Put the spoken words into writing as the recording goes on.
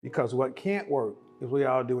Because what can't work is we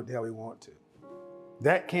all do what the hell we want to.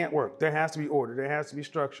 That can't work. There has to be order. There has to be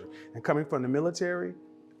structure. And coming from the military,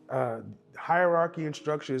 hierarchy and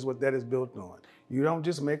structure is what that is built on. You don't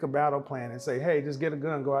just make a battle plan and say, hey, just get a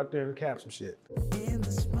gun, go out there and cap some shit. In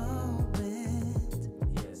this moment,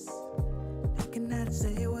 yes, I cannot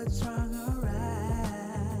say what's wrong or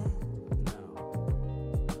right.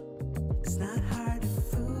 No, it's not hard to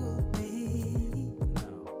fool me.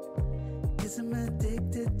 No, 'cause I'm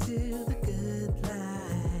addicted to the good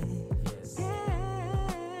life. Yes.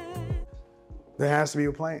 Yeah. There has to be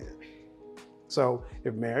a plan. So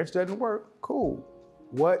if marriage doesn't work, cool.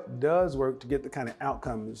 What does work to get the kind of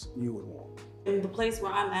outcomes you would want? In the place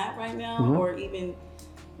where I'm at right now, or even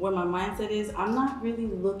where my mindset is, I'm not really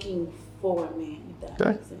looking for a man, if that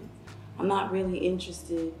makes sense. I'm not really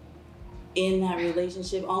interested in that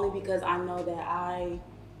relationship, only because I know that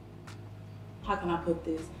how can I put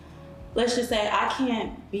this? Let's just say I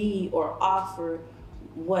can't be or offer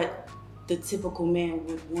what the typical man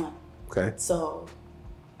would want. Okay. So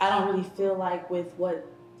I don't really feel like with what,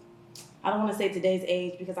 I don't want to say today's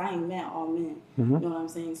age because I ain't met all men, you know what I'm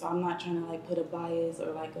saying? So I'm not trying to like put a bias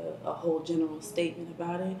or like a whole general statement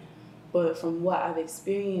about it. But from what I've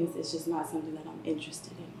experienced, it's just not something that I'm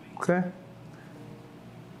interested in right now. Okay.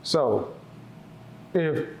 So,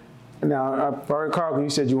 for Carl,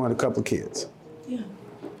 you said you want a couple of kids. Yeah.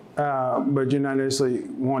 But you're not necessarily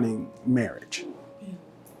wanting marriage.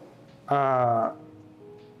 Yeah.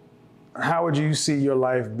 How would you see your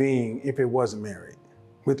life being if it wasn't married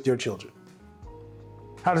with your children?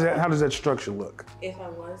 How does that structure look? If I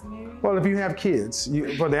was married? Well, if you have kids,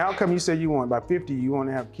 for the outcome you said you want, by 50, you want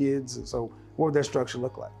to have kids. So what would that structure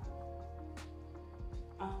look like?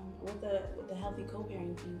 With the healthy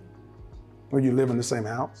co-parenting. Would you live in the same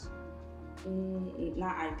house?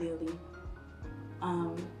 Not ideally.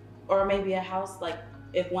 Or maybe a house, like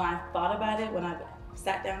when I thought about it, when I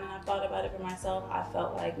sat down and I thought about it for myself, I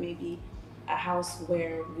felt like maybe a house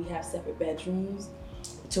where we have separate bedrooms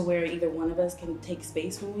to where either one of us can take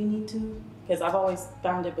space when we need to. Because I've always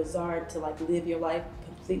found it bizarre to like live your life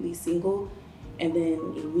completely single and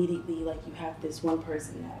then immediately like you have this one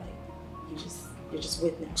person that like you're just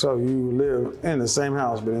with now. So you live in the same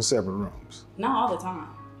house but in separate rooms? Not all the time.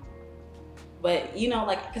 But you know,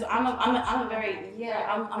 like, cause I'm a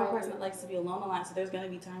person that likes to be alone a lot. So there's gonna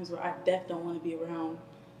be times where I don't want to be around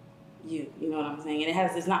you. You know what I'm saying?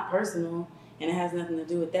 And it's not personal, and it has nothing to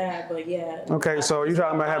do with that. But yeah. Okay, so are you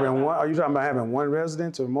talking about having one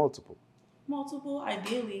residence or multiple? Multiple,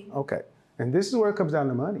 ideally. Okay, and this is where it comes down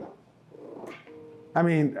to money. I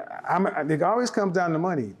mean, it always comes down to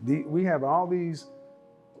money. We have all these.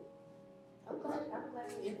 I'm glad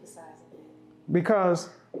you emphasizing that.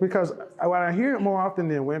 Because what I hear more often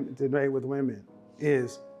than women today with women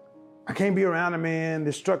is, I can't be around a man,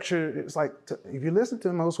 the structure, it's like, if you listen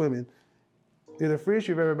to most women, you're the freest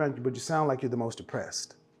you've ever been, but you sound like you're the most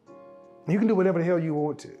depressed. You can do whatever the hell you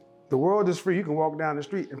want to. The world is free, you can walk down the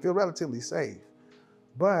street and feel relatively safe.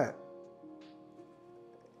 But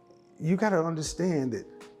you gotta understand that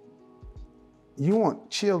you want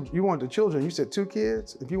the children, you said 2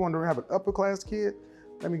 kids, if you want to have an upper class kid,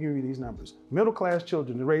 let me give you these numbers. Middle class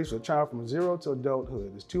children, the raise for a child from 0 to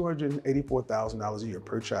adulthood is $284,000 a year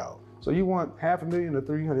per child. So you want $500,000 to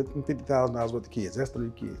 $350,000 worth of kids. That's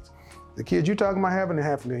 3 kids. The kids you're talking about having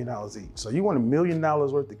are $500,000 each. So you want $1 million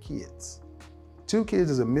worth of kids. 2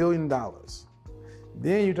 kids is $1 million.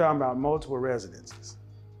 Then you're talking about multiple residences.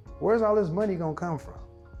 Where's all this money gonna come from?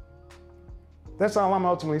 That's all I'm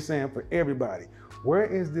ultimately saying for everybody. Where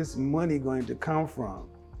is this money going to come from?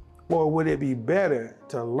 Or would it be better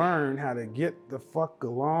to learn how to get the fuck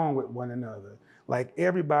along with one another like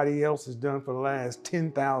everybody else has done for the last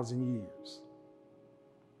 10,000 years?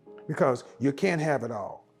 Because you can't have it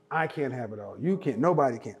all. I can't have it all. You can't,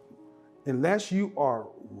 nobody can. Unless you are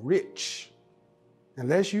rich,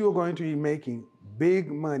 unless you are going to be making big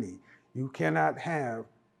money, you cannot have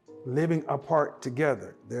living apart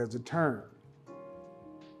together. There's a term.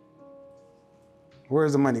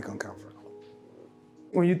 Where's the money gonna come from?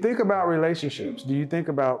 When you think about relationships, do you think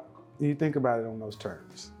about it on those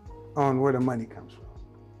terms, on where the money comes from?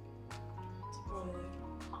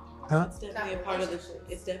 Huh? It's definitely a part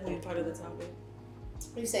of the topic.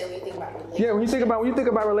 What do you say when you think about relationships? Yeah, when you think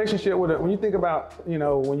about relationship when you think about,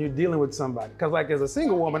 when you're dealing with somebody, because like as a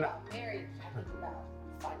single woman, Married, I think about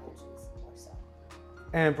financials more so.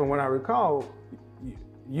 And from what I recall,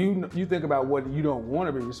 you think about what you don't want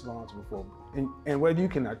to be responsible for, and whether you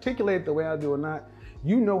can articulate it the way I do or not,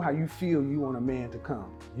 you know how you feel you want a man to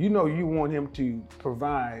come. You know you want him to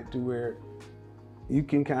provide to where you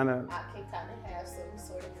can kind of. I can kind of have some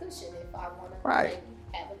sort of cushion if I want to. Right.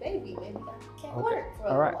 have a baby. Maybe I can't Okay. work for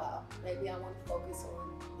a All right. little while. Maybe I want to focus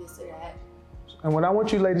on this or that. And what I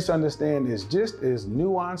want you ladies to understand is just as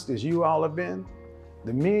nuanced as you all have been,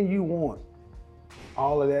 the men you want,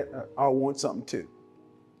 all of that, all want something too.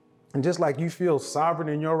 And just like you feel sovereign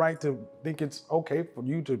in your right to think it's okay for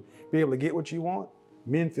you to be able to get what you want,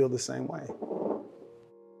 men feel the same way.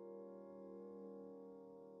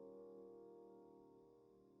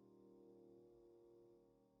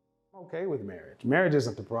 I'm okay with marriage. Marriage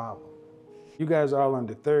isn't the problem. You guys are all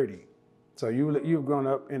under 30. So you've grown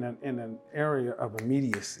up in an area of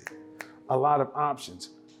immediacy, a lot of options.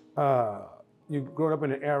 You've grown up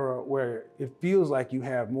in an era where it feels like you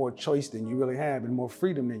have more choice than you really have and more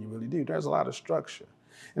freedom than you really do. There's a lot of structure.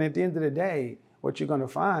 And at the end of the day, what you're gonna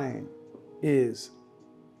find is,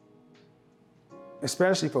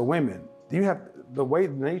 especially for women, you have the way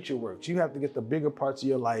nature works, you have to get the bigger parts of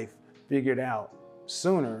your life figured out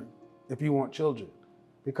sooner if you want children.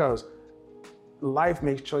 Because life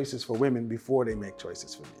makes choices for women before they make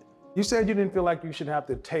choices for men. You said you didn't feel like you should have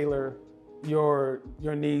to tailor your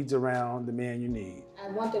needs around the man you need. I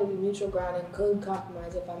want there to be mutual ground and good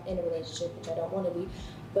compromise if I'm in a relationship, which I don't want to be.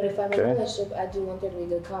 But if I'm in a relationship, I do want there to be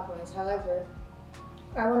good compromise. However,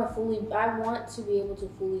 I want to be able to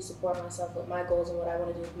fully support myself with my goals and what I want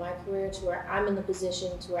to do with my career, to where I'm in the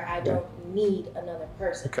position to where I don't need another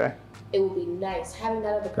person. Okay. It would be nice. Having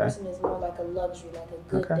that other person is more like a luxury, like a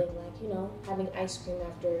good thing, like, having ice cream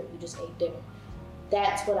after you just ate dinner.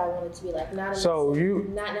 That's what I want it to be like. Not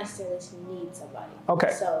necessarily to need somebody.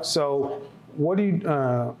 Okay. So what do you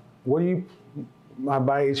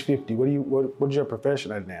by age 50, what is your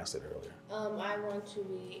profession? I didn't ask that earlier. I want to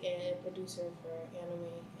be a producer for anime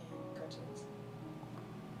and cartoons.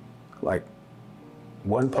 Like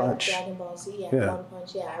One Punch? Like Dragon Ball Z, Yeah. One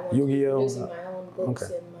Punch, yeah. I want Yu-Gi-Oh? to be producing my own books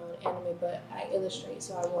and my own anime, but I illustrate,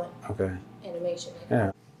 so I want animation.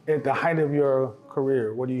 Yeah. At the height of your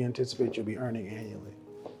career, what do you anticipate you'll be earning annually?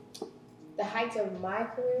 The height of my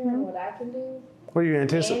career and what I can do. What do you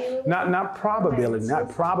anticipate? Annually? Not probability, not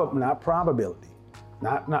probability,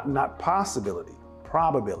 not possibility,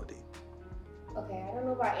 probability. Okay, I don't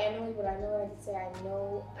know about annually, but I know what I can say. I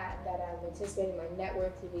know that I'm anticipating my net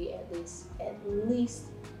worth to be at least $80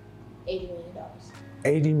 million.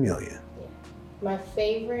 80 million. Yeah. My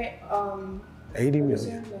favorite 80 producer,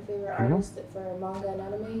 million. my favorite artist for manga and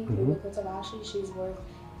anime, Yumiko Takahashi, she's worth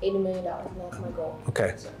 $80 million, and that's my goal.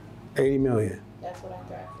 Okay. So 80 million. that's what I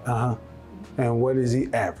thrive for. And what is the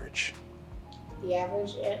average? The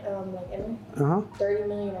average, like anime, 30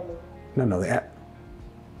 million or more. No, the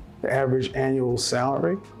average annual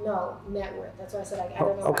salary? No, net worth. That's why I said I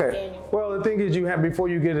don't know about annual. Well, the thing is, you have before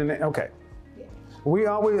you get in. Okay. Yeah. We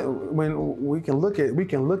always we can look at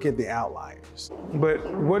the outliers. But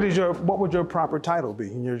what would your proper title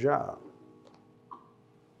be in your job?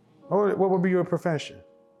 What would be your profession?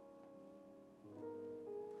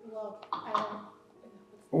 Well,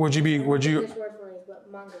 Would you? English word for it is but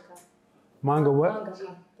mangaka. Manga what?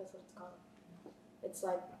 Mangaka. That's what it's called. It's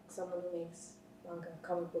like someone who makes manga,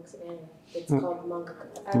 comic books, and anime. It's called mangaka.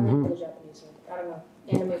 I don't know the Japanese word. I don't know.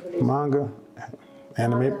 Anime producer. Manga,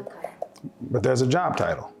 anime. Mangaka. But there's a job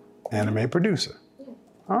title, anime producer. Yeah.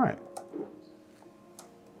 All right.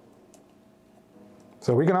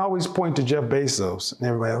 So we can always point to Jeff Bezos and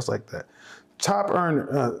everybody else like that. Top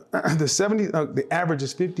earner, the average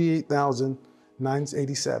is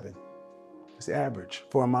 58,987. It's the average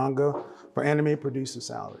for a manga, for anime producer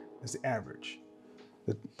salary. It's the average.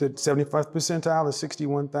 The 75th percentile is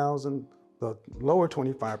 61,000. The lower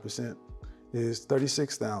 25% is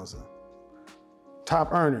 36,000.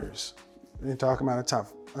 Top earners, we're talking about the top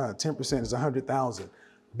 10% is 100,000.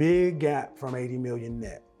 Big gap from 80 million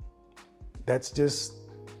net. That's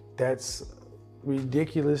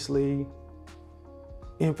ridiculously,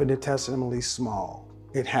 infinitesimally small.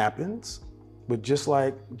 It happens, but just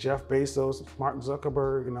like Jeff Bezos, Mark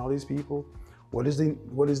Zuckerberg, and all these people, what is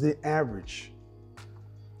the average?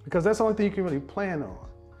 Because that's the only thing you can really plan on.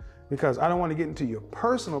 Because I don't want to get into your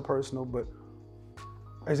personal, but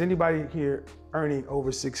is anybody here earning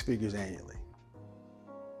over 6 figures annually?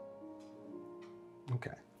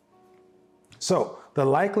 Okay. So the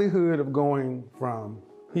likelihood of going from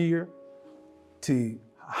here to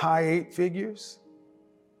high 8 figures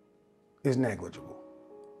is negligible.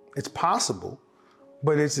 It's possible,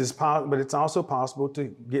 but it's also possible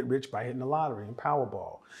to get rich by hitting the lottery and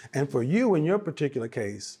Powerball. And for you, in your particular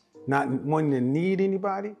case, not wanting to need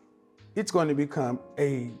anybody, it's going to become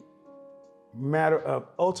a matter of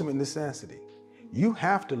ultimate necessity. You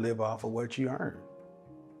have to live off of what you earn.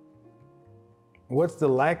 What's the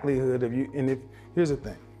likelihood of you? And here's the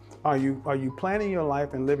thing, Are you planning your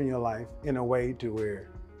life and living your life in a way to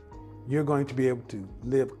where you're going to be able to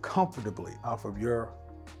live comfortably off of your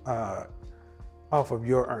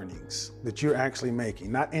earnings that you're actually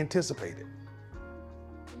making, not anticipated?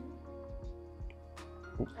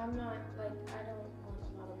 I'm not like I don't want a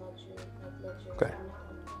lot of luxury. Okay.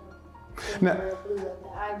 I'm Now- not like blue like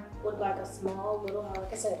that. I would like a small little house.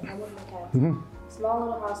 Like I said, I want my cat. Mhm. Small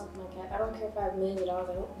little house with my cat. I don't care if I have millions of dollars.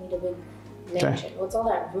 I don't need a big mansion. What's all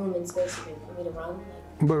that room and space for me to run?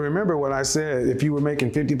 Like, But remember what I said, if you were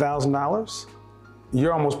making $50,000,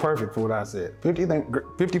 you're almost perfect for what I said.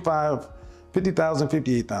 55, 50,000,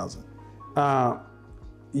 58,000.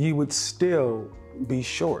 You would still be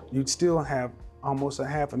short. You'd still have almost a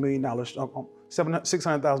 $500,000,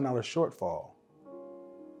 $600,000 shortfall.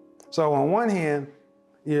 So on one hand,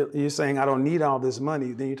 you're saying, I don't need all this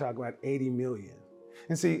money. Then you talk about 80 million.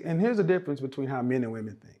 And see, and here's the difference between how men and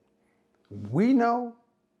women think. We know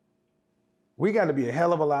we got to be a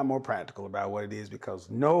hell of a lot more practical about what it is because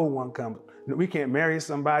we can't marry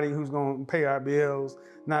somebody who's going to pay our bills,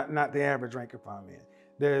 not the average rank and file man.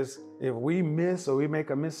 If we miss or we make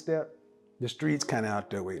a misstep, the street's kind of out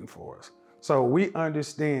there waiting for us. So we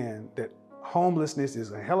understand that homelessness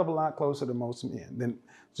is a hell of a lot closer to most men than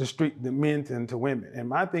the men than to women. And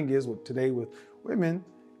my thing is today with women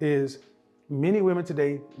is many women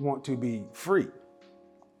today want to be free.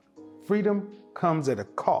 Freedom comes at a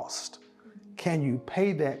cost. Can you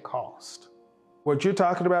pay that cost? What you're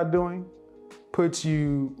talking about doing puts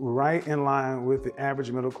you right in line with the average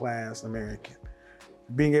middle class American,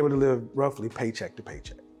 being able to live roughly paycheck to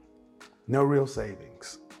paycheck. No real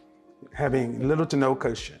savings, having little to no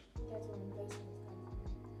cushion. that's where investments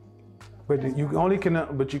come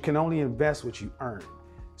from. But you can only invest what you earn.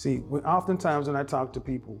 See, oftentimes when I talk to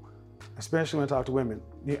people, especially when I talk to women,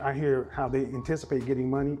 I hear how they anticipate getting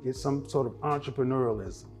money. It's some sort of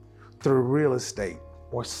entrepreneurialism through real estate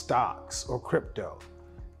or stocks or crypto.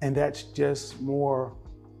 And that's just more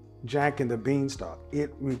Jack and the Beanstalk.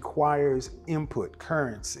 It requires input,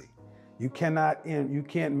 currency. You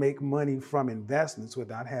can't make money from investments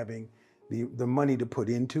without having the money to put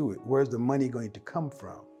into it. Where's the money going to come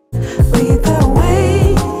from?